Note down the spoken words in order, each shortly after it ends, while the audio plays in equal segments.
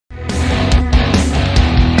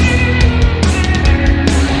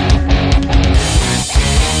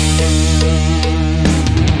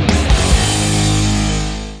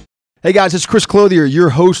Hey guys, it's Chris Clothier, your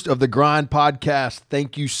host of the Grind Podcast.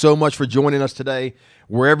 Thank you so much for joining us today.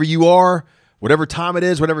 Wherever you are, whatever time it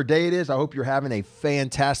is, whatever day it is, I hope you're having a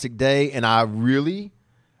fantastic day. And I really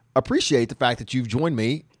appreciate the fact that you've joined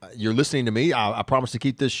me. You're listening to me. I promise to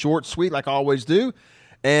keep this short, sweet, like I always do,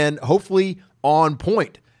 and hopefully on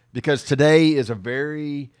point, because today is a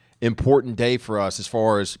very important day for us as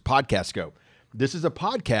far as podcasts go. This is a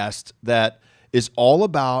podcast that is all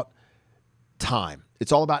about time.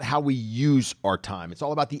 It's all about how we use our time. It's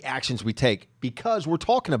all about the actions we take, because we're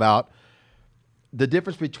talking about the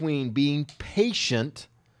difference between being patient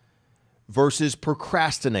versus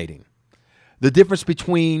procrastinating. The difference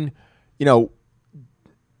between,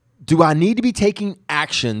 do I need to be taking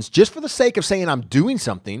actions just for the sake of saying I'm doing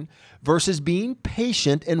something versus being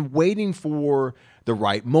patient and waiting for the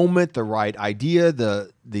right moment, the right idea,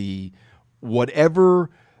 the whatever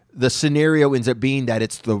the scenario ends up being, that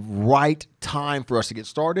it's the right time for us to get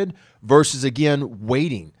started versus, again,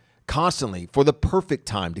 waiting constantly for the perfect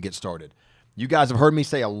time to get started. You guys have heard me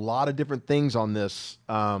say a lot of different things on this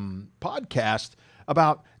podcast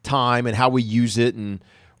about time and how we use it, and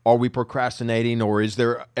are we procrastinating, or is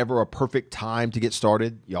there ever a perfect time to get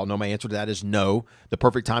started? Y'all know my answer to that is no. The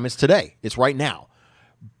perfect time is today. It's right now.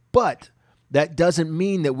 But that doesn't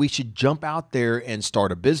mean that we should jump out there and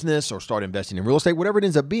start a business or start investing in real estate, whatever it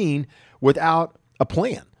ends up being, without a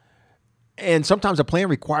plan. And sometimes a plan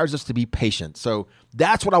requires us to be patient. So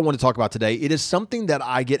that's what I want to talk about today. It is something that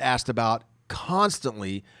I get asked about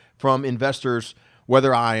constantly from investors,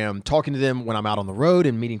 whether I am talking to them when I'm out on the road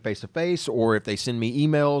and meeting face-to-face, or if they send me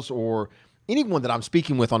emails, or anyone that I'm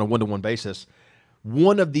speaking with on a one-to-one basis.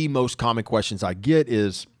 One of the most common questions I get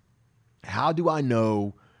is, how do I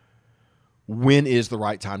know when is the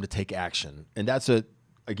right time to take action? And that's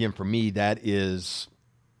again, for me, that is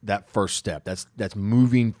that first step. That's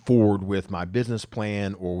moving forward with my business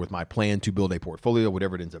plan or with my plan to build a portfolio,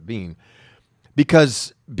 whatever it ends up being,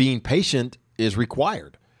 because being patient is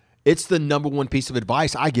required. It's the number one piece of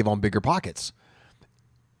advice I give on Bigger Pockets.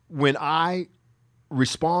 When I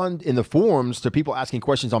respond in the forums to people asking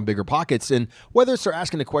questions on Bigger Pockets, and whether it's they're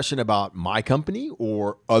asking a question about my company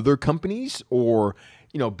or other companies, or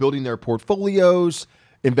building their portfolios,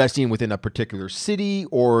 investing within a particular city,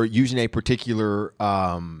 or using a particular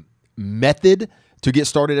method to get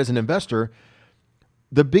started as an investor,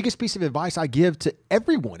 the biggest piece of advice I give to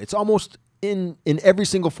everyone, it's almost in every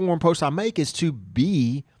single forum post I make, is to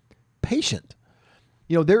be patient.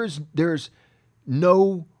 There's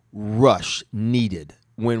no rush needed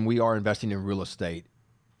when we are investing in real estate.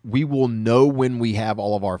 We will know when we have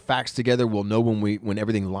all of our facts together. We'll know when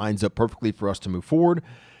everything lines up perfectly for us to move forward.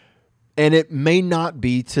 And it may not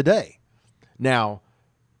be today. Now,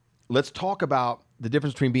 let's talk about the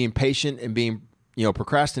difference between being patient and being,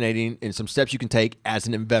 procrastinating, and some steps you can take as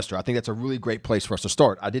an investor. I think that's a really great place for us to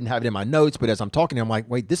start. I didn't have it in my notes, but as I'm talking, I'm like,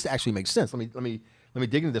 wait, this actually makes sense. Let me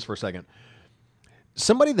dig into this for a second.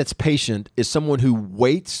 Somebody that's patient is someone who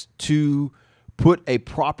waits to put a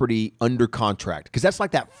property under contract, because that's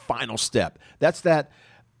like that final step. That's that,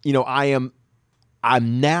 I'm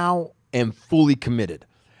now am fully committed.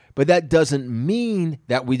 But that doesn't mean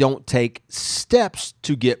that we don't take steps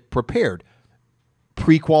to get prepared.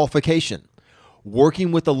 Pre-qualification,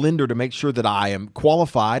 working with a lender to make sure that I am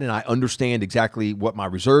qualified and I understand exactly what my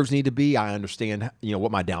reserves need to be. I understand,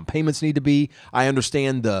 what my down payments need to be. I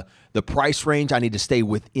understand the price range I need to stay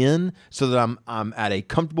within, so that I'm at a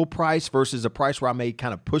comfortable price versus a price where I may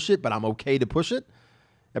kind of push it, but I'm okay to push it.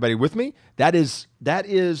 Everybody with me? That is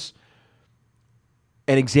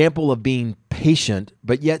an example of being patient,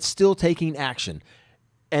 but yet still taking action.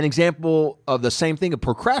 An example of the same thing of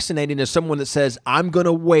procrastinating is someone that says, I'm going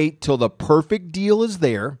to wait till the perfect deal is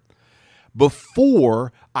there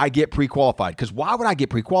before I get pre-qualified. Because why would I get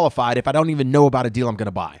pre-qualified if I don't even know about a deal I'm going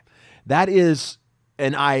to buy? That's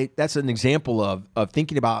an example of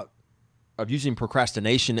thinking about, of using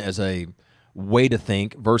procrastination as a way to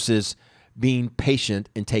think versus being patient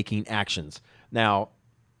and taking actions. Now,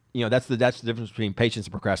 that's the difference between patience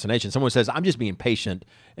and procrastination. Someone says, I'm just being patient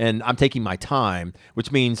and I'm taking my time,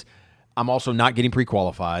 which means I'm also not getting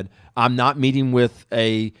pre-qualified. I'm not meeting with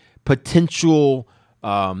a potential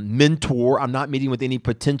mentor. I'm not meeting with any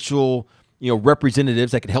potential,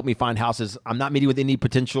 representatives that can help me find houses. I'm not meeting with any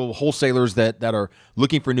potential wholesalers that are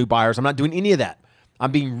looking for new buyers. I'm not doing any of that.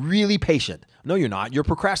 I'm being really patient. No, you're not. You're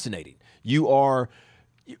procrastinating. You are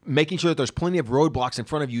making sure that there's plenty of roadblocks in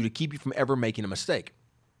front of you to keep you from ever making a mistake.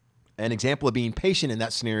 An example of being patient in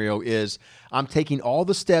that scenario is I'm taking all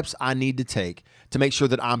the steps I need to take to make sure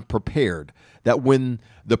that I'm prepared, that when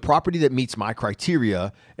the property that meets my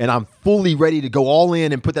criteria and I'm fully ready to go all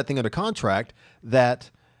in and put that thing under contract, that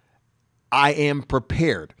I am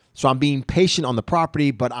prepared. So I'm being patient on the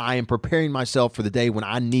property, but I am preparing myself for the day when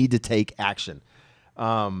I need to take action.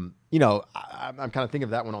 I'm kind of thinking of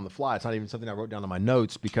that one on the fly. It's not even something I wrote down in my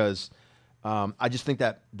notes because I just think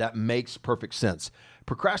that makes perfect sense.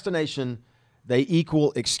 Procrastination, they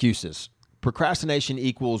equal excuses. Procrastination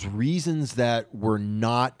equals reasons that we're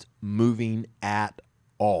not moving at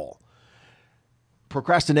all.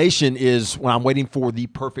 Procrastination is when I'm waiting for the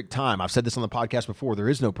perfect time. I've said this on the podcast before. There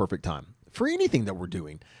is no perfect time for anything that we're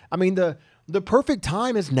doing. I mean, the perfect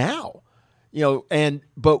time is now,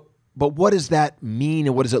 but what does that mean,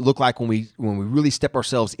 and what does it look like when we really step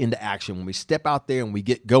ourselves into action? When we step out there and we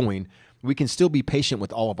get going, we can still be patient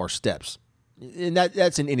with all of our steps. And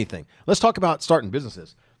that's in anything. Let's talk about starting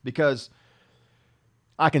businesses, because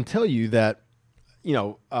I can tell you that,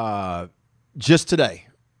 just today,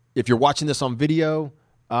 if you're watching this on video,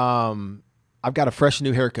 I've got a fresh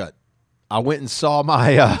new haircut. I went and saw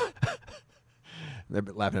my, they're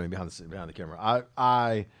laughing at me behind the camera.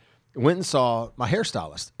 I went and saw my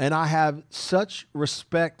hairstylist, and I have such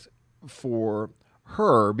respect for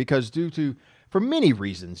her because for many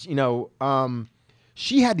reasons,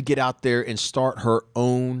 she had to get out there and start her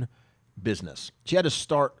own business. She had to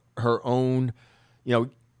start her own,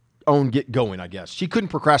 get going, I guess. She couldn't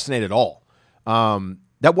procrastinate at all.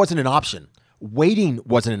 That wasn't an option. Waiting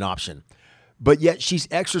wasn't an option. But yet she's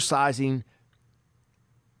exercising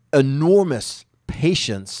enormous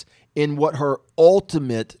patience in what her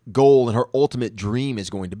ultimate goal and her ultimate dream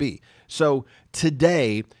is going to be. So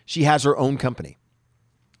today, she has her own company,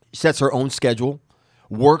 sets her own schedule,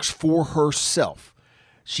 works for herself.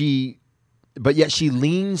 But yet she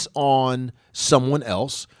leans on someone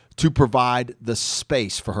else to provide the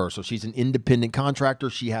space for her. So she's an independent contractor.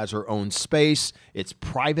 She has her own space. It's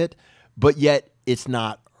private, but yet it's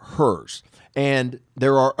not hers. And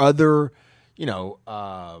there are other,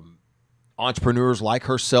 entrepreneurs like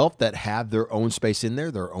herself that have their own space in there,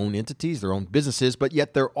 their own entities, their own businesses, but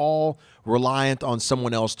yet they're all reliant on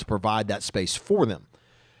someone else to provide that space for them.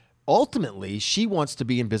 Ultimately, she wants to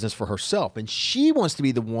be in business for herself, and she wants to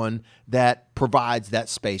be the one that provides that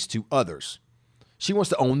space to others. She wants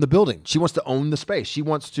to own the building. She wants to own the space. She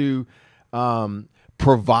wants to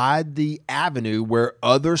provide the avenue where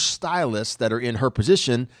other stylists that are in her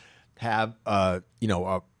position have, a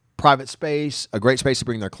private space, a great space to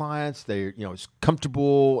bring their clients. It's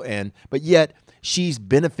comfortable, but yet she's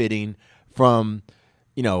benefiting from,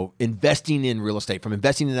 investing in real estate, from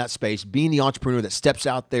investing in that space, being the entrepreneur that steps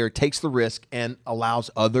out there, takes the risk, and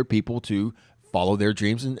allows other people to follow their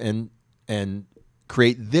dreams and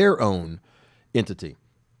create their own entity.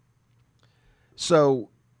 So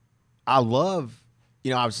I love,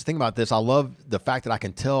 I was just thinking about this. I love the fact that I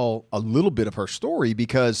can tell a little bit of her story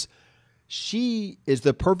because she is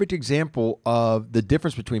the perfect example of the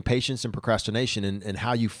difference between patience and procrastination and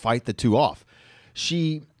how you fight the two off.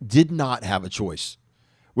 She did not have a choice,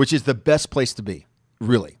 which is the best place to be,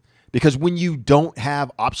 really. Because when you don't have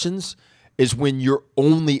options is when your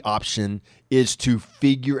only option is to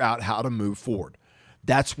figure out how to move forward.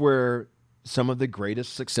 That's where some of the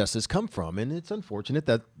greatest successes come from. And it's unfortunate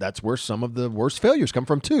that that's where some of the worst failures come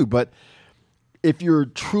from too. But if you're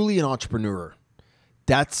truly an entrepreneur,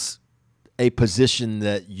 that's a position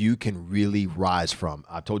that you can really rise from.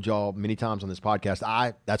 I've told y'all many times on this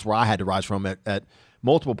podcast, that's where I had to rise from at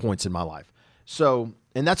multiple points in my life. So,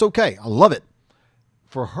 and that's okay. I love it.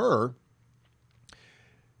 For her,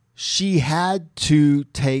 she had to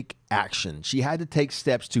take action. She had to take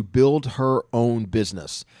steps to build her own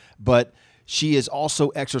business, but she is also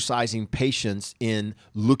exercising patience in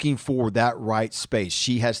looking for that right space.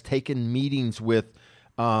 She has taken meetings with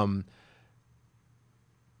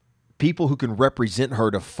people who can represent her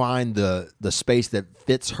to find the space that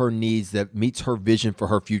fits her needs, that meets her vision for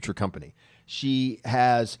her future company. She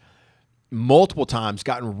has multiple times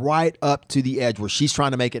gotten right up to the edge where she's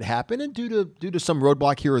trying to make it happen, and due to some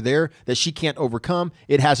roadblock here or there that she can't overcome,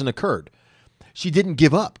 it hasn't occurred. She didn't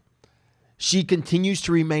give up. She continues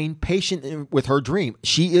to remain patient with her dream.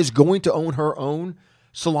 She is going to own her own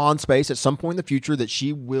salon space at some point in the future that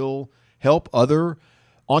she will help other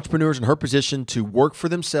entrepreneurs in her position to work for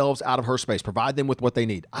themselves out of her space, provide them with what they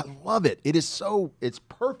need. I love it. It's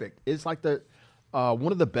perfect. It's like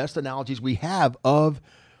one of the best analogies we have of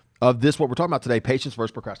this, what we're talking about today, patience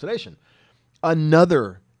versus procrastination.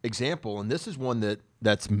 Another example, and this is one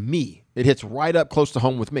that's me. It hits right up close to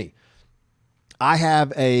home with me. I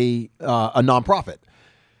have a nonprofit.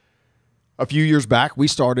 A few years back, we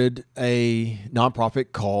started a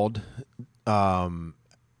nonprofit called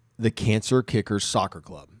the Cancer Kickers Soccer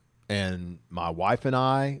Club. And my wife and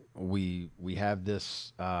I, we have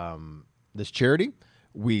this charity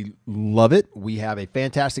We love it. We have a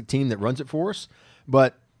fantastic team that runs it for us.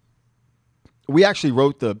 But we actually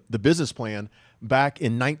wrote the business plan back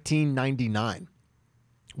in 1999.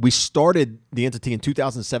 We started the entity in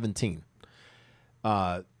 2017.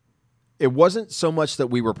 It wasn't so much that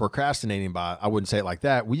we were procrastinating by, I wouldn't say it like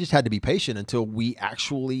that. We just had to be patient until we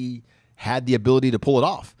actually had the ability to pull it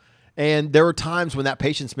off. And there were times when that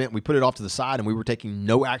patience meant we put it off to the side and we were taking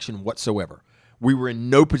no action whatsoever. We were in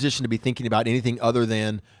no position to be thinking about anything other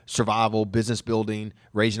than survival, business building,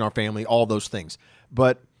 raising our family, all those things.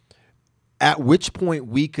 But at which point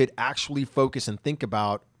we could actually focus and think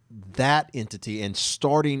about that entity and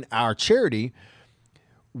starting our charity,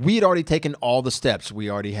 we had already taken all the steps. We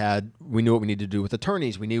knew what we needed to do with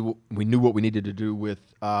attorneys. We knew what we needed to do with,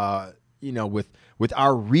 with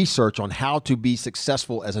our research on how to be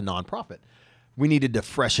successful as a nonprofit. We needed to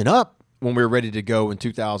freshen up when we were ready to go in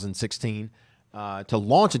 2016 to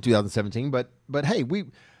launch in 2017. But hey,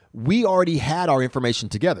 we already had our information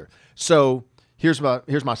together. So here's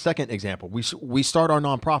my second example. We start our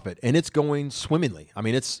nonprofit and it's going swimmingly. I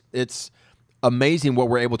mean, it's amazing what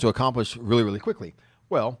we're able to accomplish really, really quickly.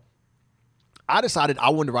 Well, I decided I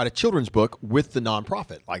wanted to write a children's book with the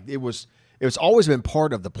nonprofit. Like it's always been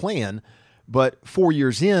part of the plan, but 4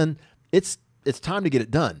 years in, it's time to get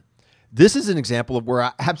it done. This is an example of where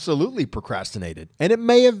I absolutely procrastinated, and it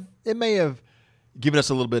may have given us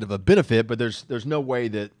a little bit of a benefit, but there's no way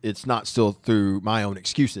that it's not still through my own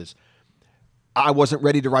excuses. I wasn't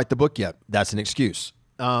ready to write the book yet. That's an excuse.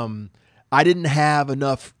 I didn't have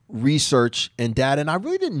enough research and data, and I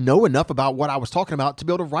really didn't know enough about what I was talking about to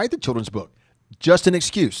be able to write the children's book. Just an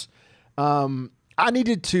excuse. I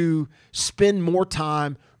needed to spend more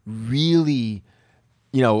time really,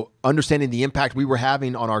 understanding the impact we were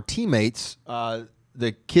having on our teammates,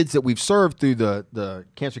 the kids that we've served through the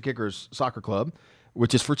Cancer Kickers Soccer Club,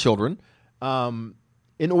 which is for children,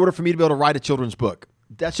 in order for me to be able to write a children's book.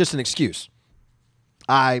 That's just an excuse.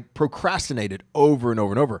 I procrastinated over and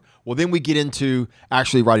over and over. Well, then we get into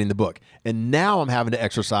actually writing the book. And now I'm having to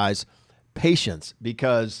exercise patience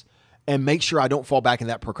and make sure I don't fall back in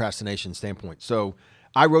that procrastination standpoint. So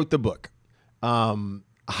I wrote the book,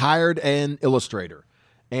 hired an illustrator,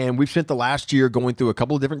 and we've spent the last year going through a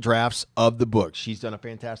couple of different drafts of the book. She's done a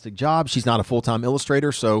fantastic job. She's not a full-time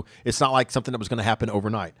illustrator, so it's not like something that was going to happen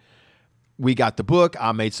overnight. We got the book.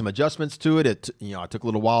 I made some adjustments to it. It took a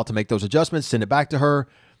little while to make those adjustments, send it back to her.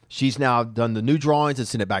 She's now done the new drawings and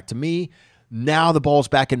sent it back to me. Now the ball's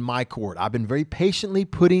back in my court. I've been very patiently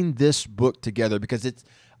putting this book together because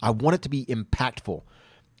I want it to be impactful.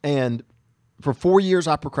 And for 4 years,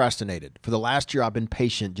 I procrastinated. For the last year, I've been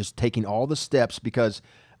patient, just taking all the steps because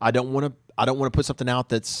I don't want to put something out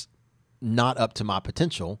that's not up to my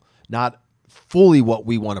potential, not fully what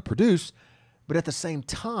we want to produce. But at the same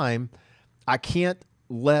time, I can't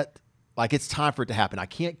it's time for it to happen. I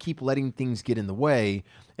can't keep letting things get in the way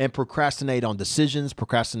and procrastinate on decisions,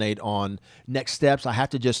 procrastinate on next steps. I have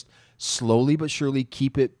to just slowly but surely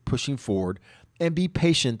keep it pushing forward and be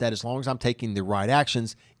patient that as long as I'm taking the right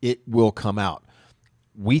actions, it will come out.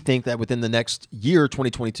 We think that within the next year,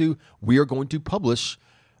 2022, we are going to publish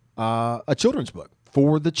a children's book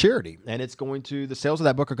for the charity. And the sales of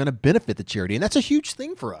that book are going to benefit the charity. And that's a huge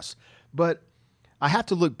thing for us. But I have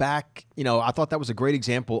to look back, I thought that was a great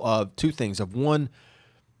example of two things.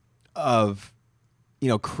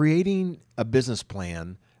 Creating a business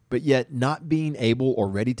plan, but yet not being able or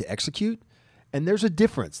ready to execute. And there's a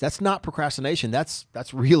difference. That's not procrastination. That's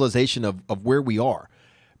realization of where we are.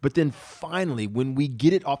 But then finally, when we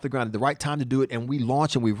get it off the ground at the right time to do it and we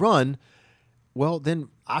launch and we run, well, then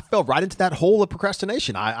I fell right into that hole of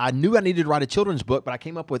procrastination. I knew I needed to write a children's book, but I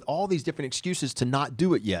came up with all these different excuses to not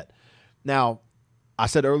do it yet. Now, I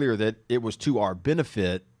said earlier that it was to our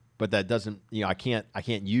benefit, but that doesn't, I can't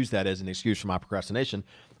use that as an excuse for my procrastination.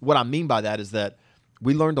 What I mean by that is that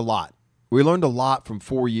we learned a lot. We learned a lot from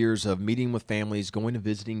 4 years of meeting with families, going and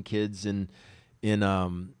visiting kids in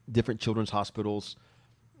different children's hospitals.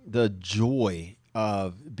 The joy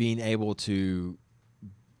of being able to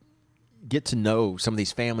get to know some of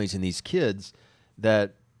these families and these kids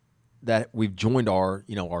that we've joined our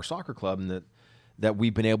soccer club and that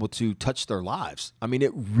we've been able to touch their lives. I mean,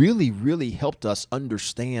 it really, really helped us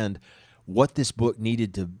understand what this book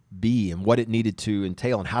needed to be and what it needed to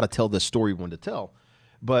entail and how to tell this story we wanted to tell.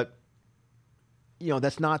 But, I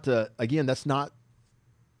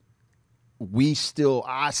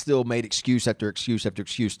still made excuse after excuse after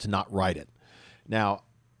excuse to not write it. Now,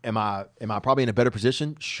 am I probably in a better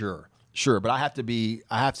position? Sure. But I have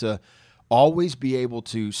to always be able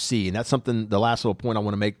to see, and that's something, the last little point I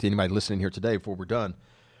want to make to anybody listening here today before we're done.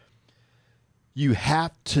 You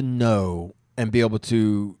have to know and be able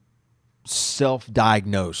to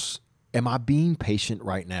self-diagnose. Am I being patient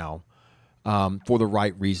right now for the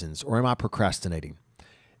right reasons, or am I procrastinating?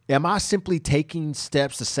 Am I simply taking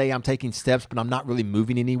steps to say I'm taking steps, but I'm not really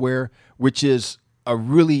moving anywhere, which is a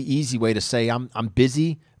really easy way to say I'm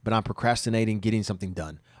busy, but I'm procrastinating getting something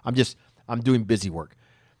done. I'm doing busy work.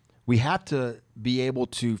 We have to be able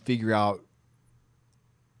to figure out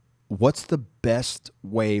what's the best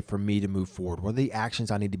way for me to move forward. What are the actions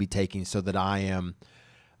I need to be taking so that I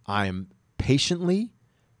am patiently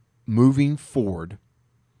moving forward,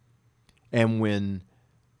 and when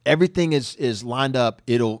everything is lined up,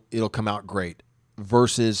 it'll come out great,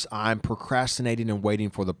 versus I'm procrastinating and waiting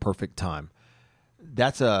for the perfect time.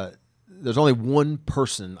 There's only one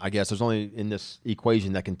person, I guess, there's only in this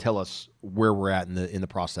equation that can tell us where we're at in the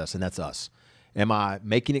process, and that's us. Am I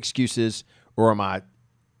making excuses, or am I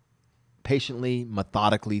patiently,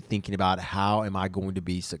 methodically thinking about how am I going to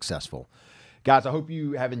be successful? Guys, I hope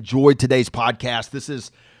you have enjoyed today's podcast. This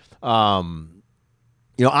is I'm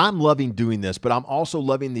loving doing this, but I'm also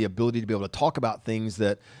loving the ability to be able to talk about things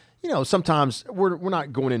that, sometimes we're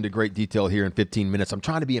not going into great detail here in 15 minutes. I'm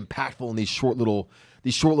trying to be impactful in these short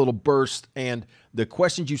little bursts, and the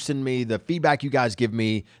questions you send me, the feedback you guys give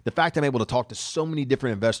me, the fact I'm able to talk to so many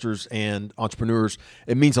different investors and entrepreneurs,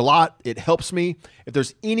 it means a lot. It helps me. If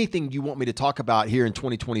there's anything you want me to talk about here in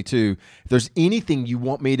 2022, if there's anything you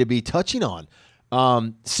want me to be touching on,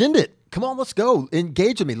 send it. Come on, let's go.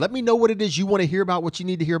 Engage with me. Let me know what it is you want to hear about, what you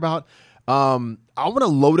need to hear about. I want to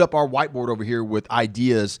load up our whiteboard over here with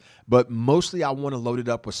ideas, but mostly I want to load it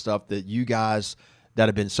up with stuff that you guys that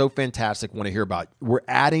have been so fantastic want to hear about. We're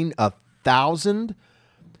adding 1,000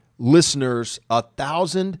 listeners,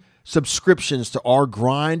 1,000 subscriptions to our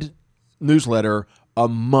Grind newsletter a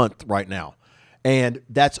month right now. And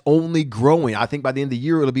that's only growing. I think by the end of the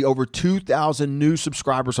year, it'll be over 2,000 new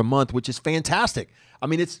subscribers a month, which is fantastic. I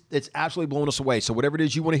mean, it's absolutely blowing us away. So whatever it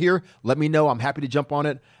is you want to hear, let me know. I'm happy to jump on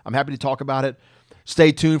it. I'm happy to talk about it.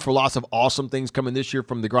 Stay tuned for lots of awesome things coming this year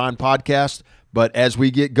from the Grind podcast. But as we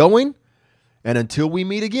get going, and until we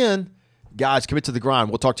meet again, guys, commit to the grind.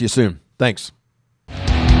 We'll talk to you soon. Thanks.